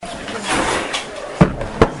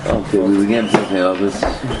Okay, we began talking about this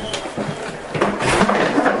and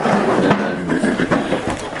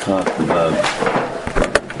talked about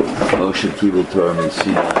Moshe Kibbutz Torah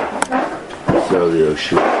Mitzvah, Sarah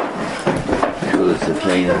Yoshua, Shula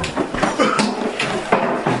Sekena,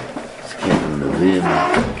 Sekena Nevi'im,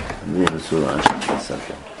 Nevi'im Surah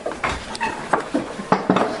Shemesaka.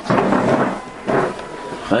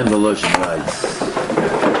 Chaim Voloshin writes,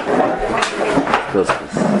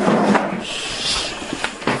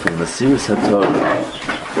 from the Mesiras HaTorah,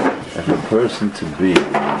 and for a person to be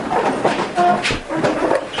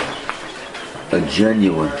a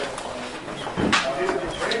genuine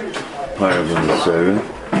part of the Mesiras,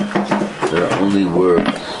 there are only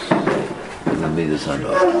words in the Midas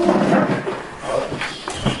HaNor.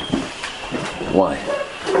 Why?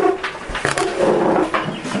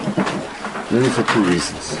 Really for two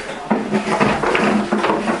reasons.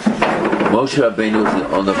 Moshe Rabbeinu is the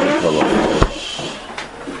honor of the Kolom.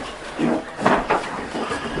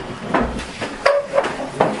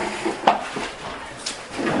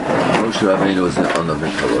 Moshe Rabbeinu is the honor of the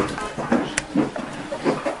Kolom.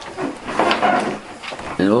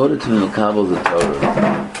 In order to mekabel the Torah,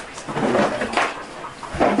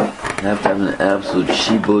 you have to have an absolute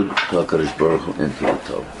shibud to HaKadosh Baruch Hu into the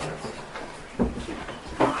Torah.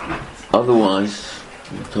 Otherwise,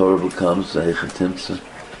 the Torah becomes a hechatimtza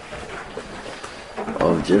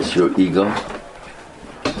of just your ego,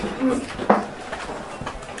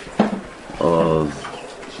 of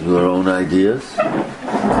your own ideas.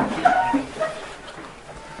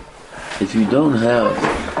 If you don't have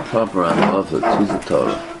proper anava to the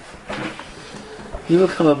Torah, you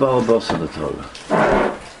become a balabas in the Torah.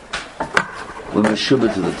 We're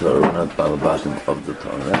meshubah to the Torah, we're not balabatim of the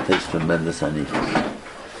Torah. That takes tremendous anichus.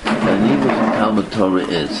 And even from Talmud Torah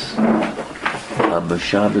is, I'm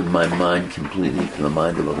meshabed my mind completely to the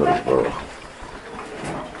mind of HaKadosh Baruch Hu.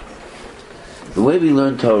 The way we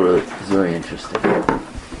learn Torah is very interesting.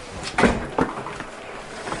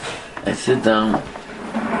 I sit down,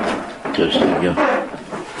 this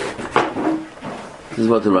is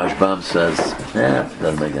what the Rashbam says. It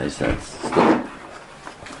doesn't make any sense. Still.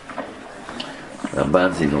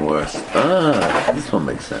 Ramban's even worse. This one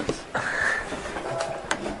makes sense.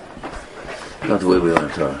 Not the way we learn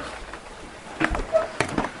Torah.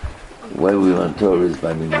 The way we learn Torah is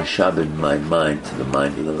by being meshabed my mind to the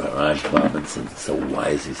mind of the Rashbam, and so why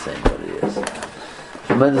is he saying what he is?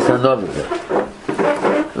 Tremendous another there.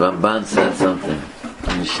 The Ramban said something.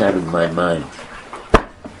 I meshabed my mind.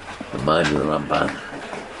 The mind of the Ramban.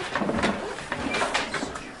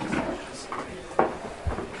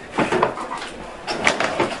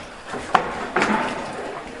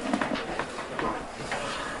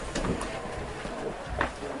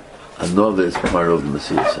 Anova is part of the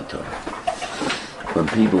Mesiras HaTorah. When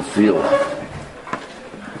people feel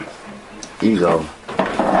ego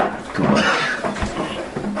too much,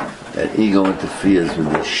 that ego interferes with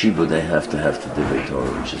the shibud they have to divrei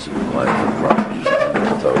Torah, which is required for proper understanding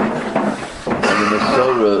of Torah. And the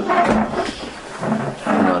Masorah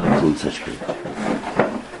cannot include such people.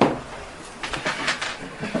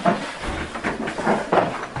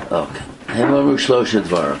 Okay. Hemaru Shlosha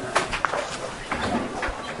Dvarim.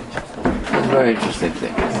 Very interesting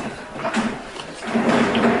thing.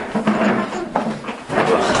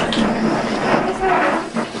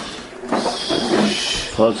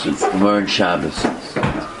 Pasuk Gemara in Shabbos says,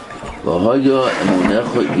 "V'hoya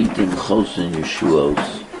emunecha itim chosin Yeshuos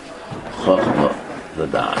chachma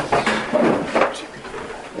v'das."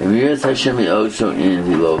 Emiras Hashem also in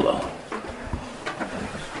Vilolo.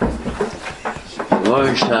 Gemara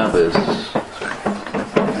in Shabbos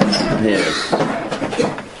compares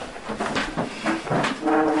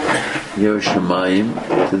Yerushalayim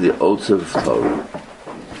to the oats of Torah.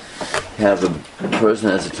 You have a person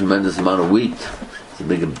has a tremendous amount of wheat. So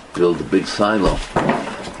build a big silo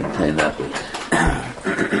to contain that wheat.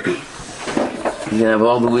 You can have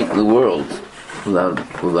all the wheat in the world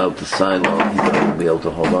without the silo. He's not going to be able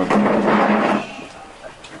to hold on to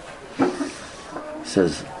it. He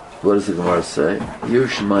says, what does the Gemara say?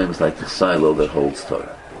 Yerushalayim is like the silo that holds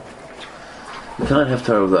Torah. You can't have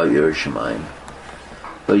Torah without Yerushalayim.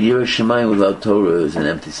 But Yerushalayim without Torah is an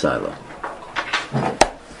empty silo.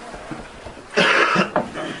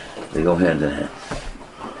 They go hand in hand.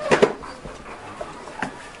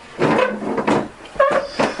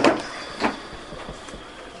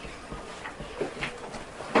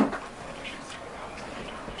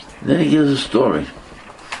 Then he gives a story.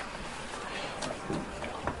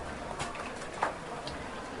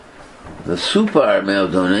 The super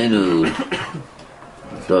Me'adonenu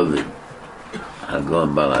David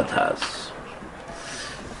Hagon Balataz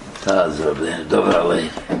Taz Rabbeinu David Alei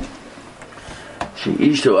She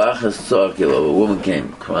ishto achas tzarkil, a woman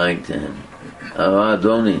came crying to him.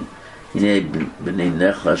 Adoni,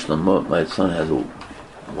 my son has a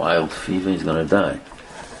wild fever, he's going to die.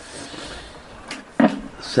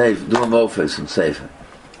 Save, do a mofes and save her.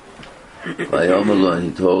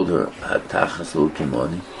 He told her, Hatachas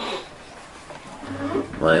l'ukimoni,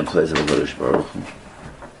 my in place of a Kodesh Baruch Hu.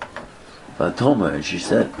 Vatoma, and she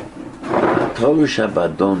said, Torah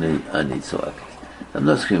Shabadoni Anitzak. I'm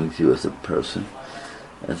not screaming to you as a person.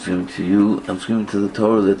 I'm screaming to you. I'm screaming to the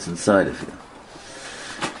Torah that's inside of you.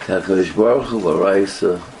 Kadosh Baruch Hu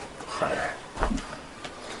V'Raisa Chayr.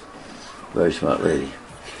 Very smart lady.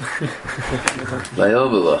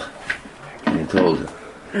 Vayomelach, and he told her,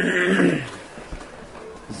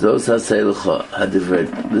 Zos Hasei L'cha Hadivrei.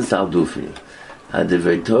 This I'll do for you.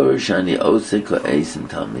 Hadivrei Torah Shani Osek Ha'esim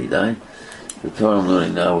Talmidai. The Torah I'm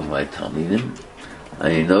learning now with my Talmidim.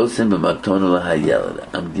 I'm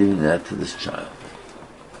giving that to this child.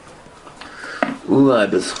 Ulai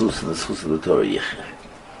b'schus, and the schus of the Torah yichya.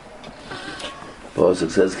 Pasuk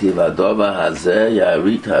says, Ki v'adova hazeh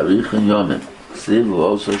yarit harichin yomim. Siv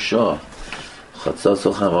also shah.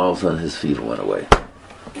 Chatzasocham, all of a sudden his fever went away.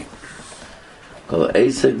 Kol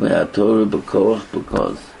eisek me'at Torah b'koach,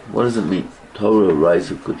 because, what does it mean? Torah rise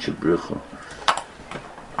of kutshabrichu.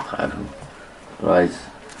 Chayhu. Rise.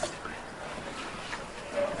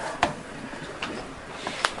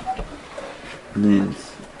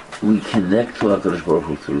 Means we connect to HaKadosh Baruch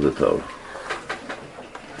Hu through the Torah.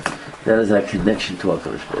 That is our connection to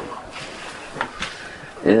HaKadosh Baruch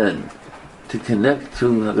Hu. And to connect to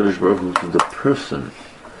HaKadosh Baruch Hu through the person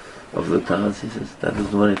of the Taz, he says, that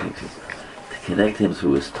doesn't do anything. He says, to connect him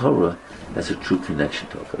through his Torah, that's a true connection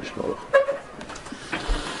to HaKadosh Baruch Hu.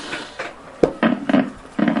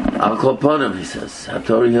 Al kol panim, he says,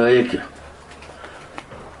 HaTorah Yoyekir.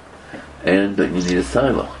 And but you need a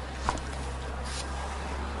silo.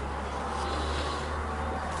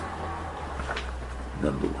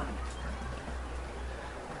 Number one.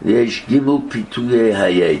 Yesh gimel pituyei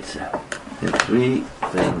hayetzer. There are three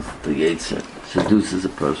things the Yetzer seduces a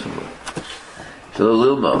person with. So the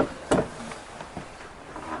Lilmo,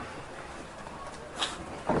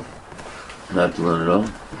 not to learn at all.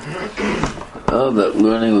 Oh, that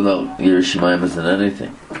learning without Yerushalayim isn't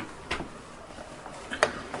anything.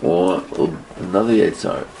 Or another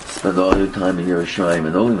Yetzar, spend all your time in Yerushalayim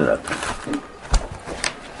and only that time.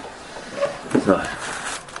 It's not.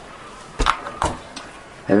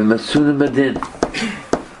 Having Matsunim Badin.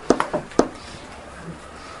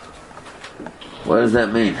 What does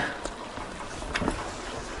that mean?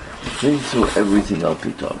 Think through everything Al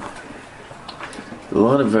Pitom. There are a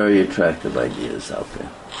lot of very attractive ideas out there.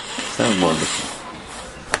 Sound wonderful.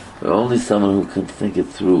 But only someone who can think it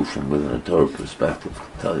through from within a Torah perspective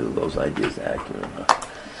can tell you if those ideas are accurate or not.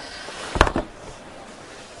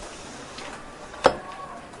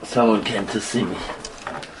 Someone came to see me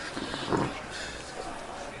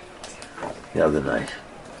the other night.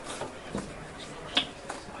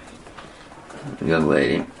 A young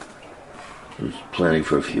lady who's planning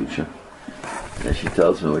for a future. And she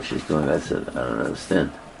tells me what she's doing. I said, I don't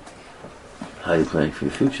understand. How are you planning for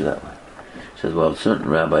your future that way? She says, well, certain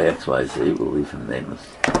Rabbi XYZ, will leave him nameless,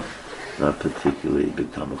 not particularly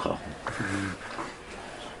big Talmid Chacham,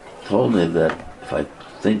 told me that if I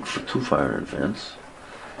think too far in advance,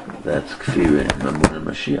 that's Kfirah and Mamun and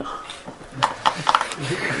Mashiach.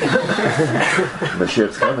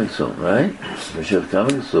 Mashiach's coming soon, right? Mashiach's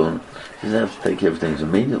coming soon. He doesn't have to take care of things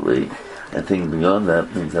immediately, and things beyond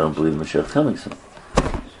that means I don't believe Mashiach's coming soon.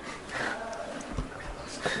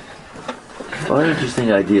 A lot of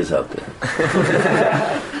interesting ideas out there.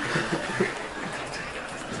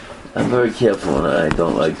 I'm very careful, and I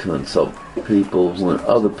don't like to insult people who in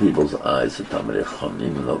other people's eyes are Talmidei Chacham,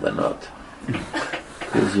 even though they're not.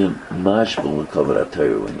 Because you're mashbul and covered at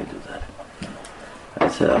Torah when you do that. I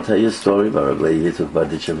said, I'll tell you a story about Rabbi Yitzchak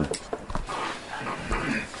Barditchever.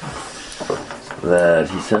 That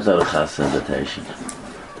he sent out a chas invitation.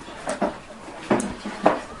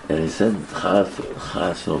 And he said,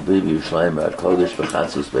 Chas will be Yerushalayim HaKodesh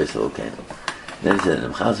v'Chasus Beis Elokeinu. Then he said,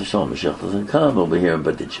 if Chas v'Shalom Mashiach doesn't come, we'll be here in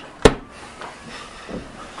Barditchever.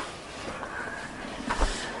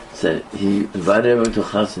 Said he invited everyone to a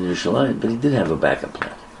chas in Yerushalayim, but he did have a backup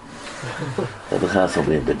plan. Well, the chas will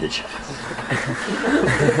be in Barditchever.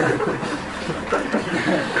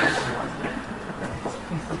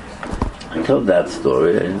 I told that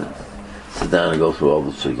story and sit down and go through all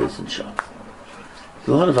the figures and shop. A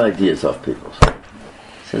lot of ideas off people.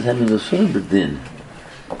 He says, having the Surah B'din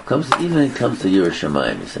comes, even when it comes to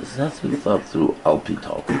Yerushalayim, he says, it has to be thought through Al Pi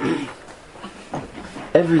Torah.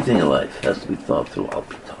 Everything in life has to be thought through Al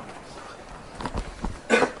Pi Torah.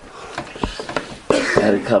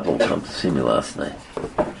 had a couple come to see me last night.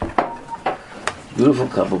 Beautiful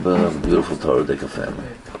couple, building a beautiful Torah Dika family.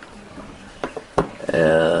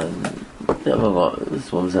 And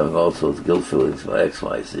this woman's having all sorts of guilt feelings for X,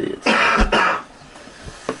 Y, Z.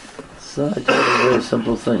 So I told her a very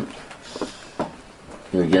simple thing.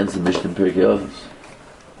 You're against the Mishnah Pirkei Avos.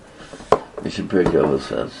 Mishnah Pirkei Avos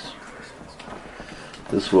says,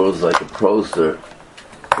 this world is like a poster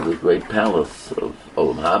of the great palace of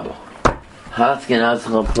Olam Haba.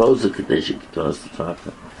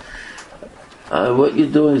 What you're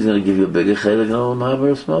doing is going to give you a bigger chelik in Olam Haba or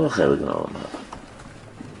a smaller chelik in Olam Haba.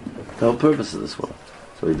 The whole purpose of this world.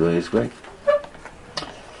 So what you're doing is great.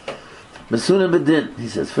 Mesuna Bedin, he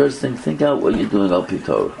says, first thing, think out what you're doing al pi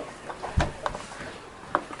Torah.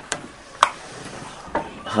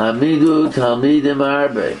 Hamidu Talmidim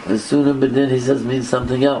Arbe. Mesuna Bedin, he says, means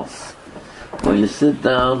something else. When you sit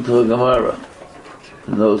down to a Gemara,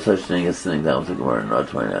 no such thing as sitting down to a Gemara and not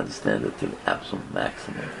trying to understand it to the absolute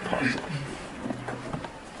maximum possible.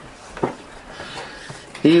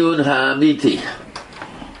 Iyun Ha'amiti.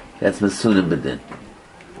 That's Mesuna Bedin.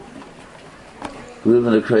 We live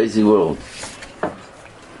in a crazy world.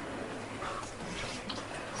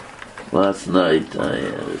 Last night I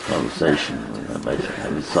had a conversation with my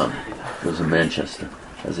son, who was in Manchester,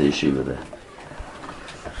 has a yeshiva there,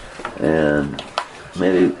 and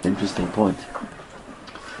made an interesting point.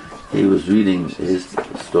 He was reading his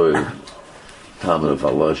story of Talmud of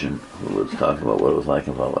Volozhin, who was talking about what it was like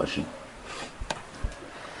in Volozhin.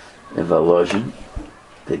 In Volozhin,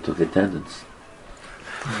 they took attendance.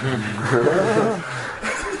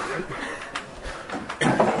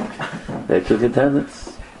 They took attendance.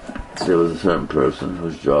 There was a certain person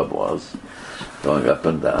whose job was going up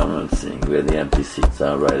and down and seeing where the empty seats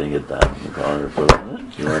are, writing it down, and calling it for it.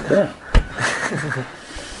 You weren't there.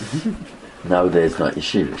 Nowadays, not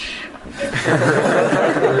yeshivish.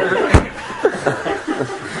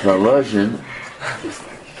 Volozhin,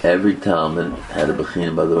 every Talmud had a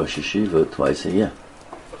bechina by the Rosh Yeshiva twice a year.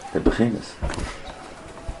 The bechinas.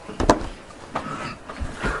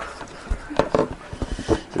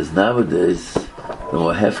 Says nowadays, the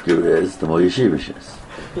more hefker is, the more yeshivish is.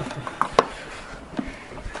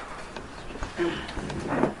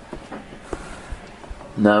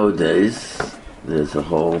 Nowadays, there's a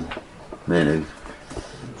whole minhag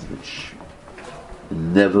which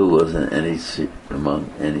never was in among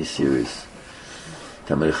any serious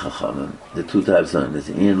Talmidei Chachamim. The two types of learning. There's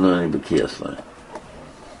Ian learning, B'kiyas learning.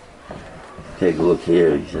 Take a look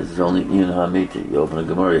here. He says, it's only Ian Hamiti. You open a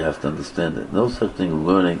Gemara, you have to understand it. No such thing as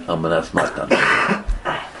learning Amanas Matan.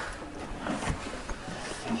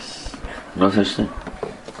 No such thing.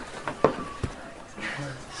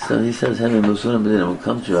 So he says, when it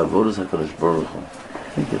comes to Avodas HaKadosh Baruch Hu,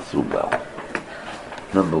 think it through well.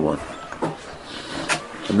 Number one.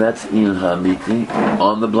 And that's Ian Hamiti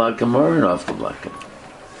on the block Gemara and off the block Gemara.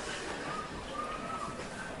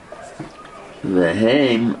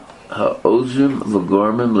 Vehem ha'ozrim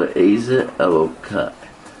v'gormim le'eze elokai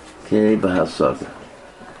kei b'hasaga.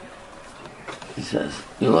 He says,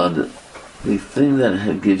 the thing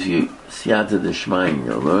that gives you siyata d'shmai in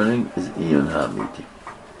your learning is Iyun Ha'amiti.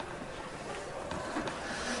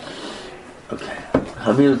 Okay.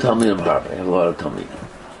 Hamidu Talmidim Harbe. I have a lot of Talmidim.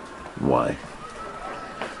 Why?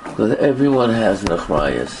 Because everyone has an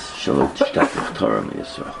achrayas shalot tishtafich Torah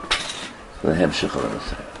miyisrael. So they have shechal and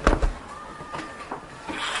asay.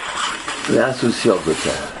 That's who's Siyokah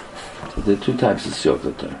Torah. There are two types of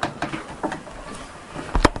Siyokah Torah.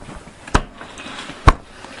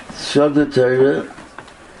 Siyokah Torah,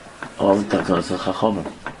 all the takanos of Chachomim.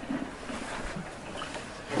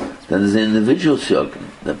 Then there's the individual Siyokah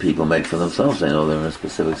that people make for themselves. They know they're in a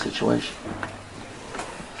specific situation.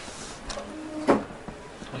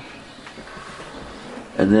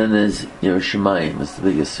 And then there's Yerushalayim, it's the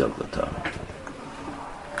biggest Siyokah Torah.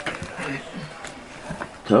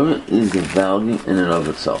 Torah is a value in and of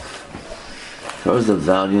itself. Torah is a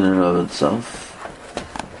value in and of itself.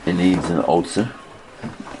 It needs an otzer.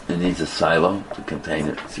 It needs a silo to contain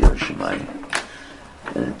it. It's Yerushalayim.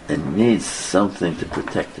 And it needs something to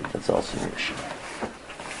protect it. That's also Yerushalayim.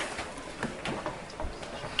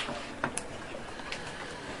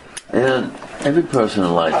 And every person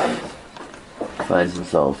in life finds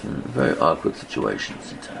himself in very awkward situations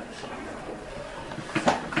sometimes.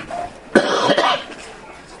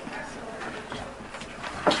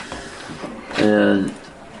 And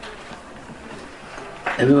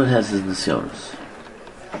everyone has his nisyonos.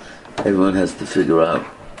 Everyone has to figure out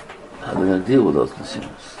how they're going to deal with those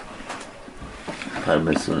nisyonos. Part of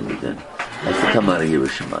Mesuna Bedin has to come out of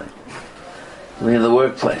Yerushalayim. I mean, in the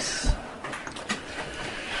workplace.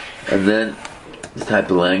 And then the type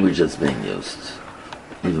of language that's being used,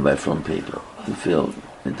 even by from people, you feel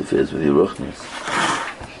interferes with your ruchnius.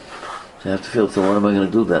 So you have to feel, so what am I going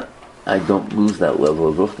to do that I don't lose that level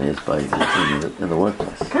of ruchnius by existing in the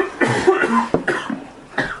workplace?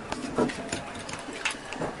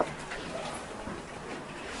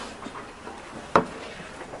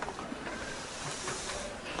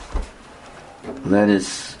 That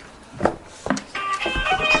is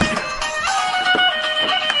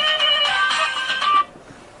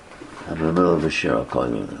I'm in the middle of a share. I'll call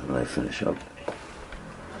you when I finish up.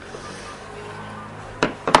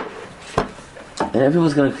 And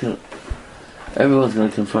everyone's going to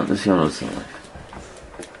confront this Yonos in life.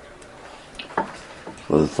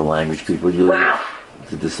 Whether it's the language people use,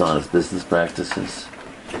 the dishonest business practices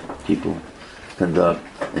people conduct,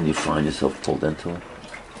 and you find yourself pulled into it.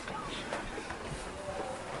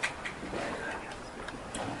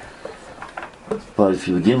 But if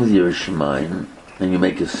you begin with your Shemayim and you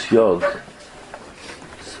make a syog,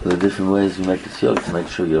 so there are different ways you make a syog to make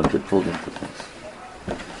sure you don't get pulled into things.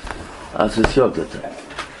 As a syog at that.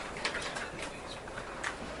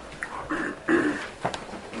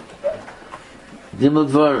 Dimel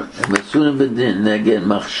dvar, mesunim bedin neged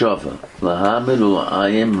machshava, lahamil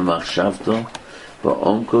u'ayim b'machshavto,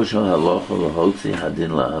 ba'omko shel halocha l'hotzi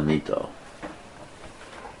hadin lahamito.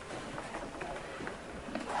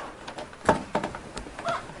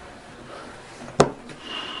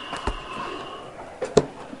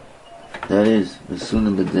 That is,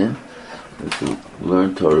 mesunim bedin, is to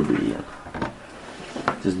learn Torah b'riyah.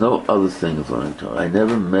 There's no other thing of learning Torah. I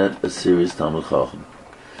never met a serious Talmud Chacham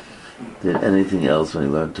did anything else when he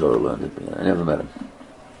learned Torah, learned it. I never met him.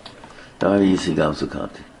 Dari Yisi Gam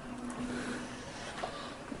Sukanti.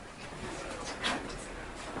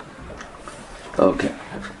 Okay,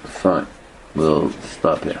 fine. We'll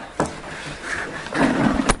stop here.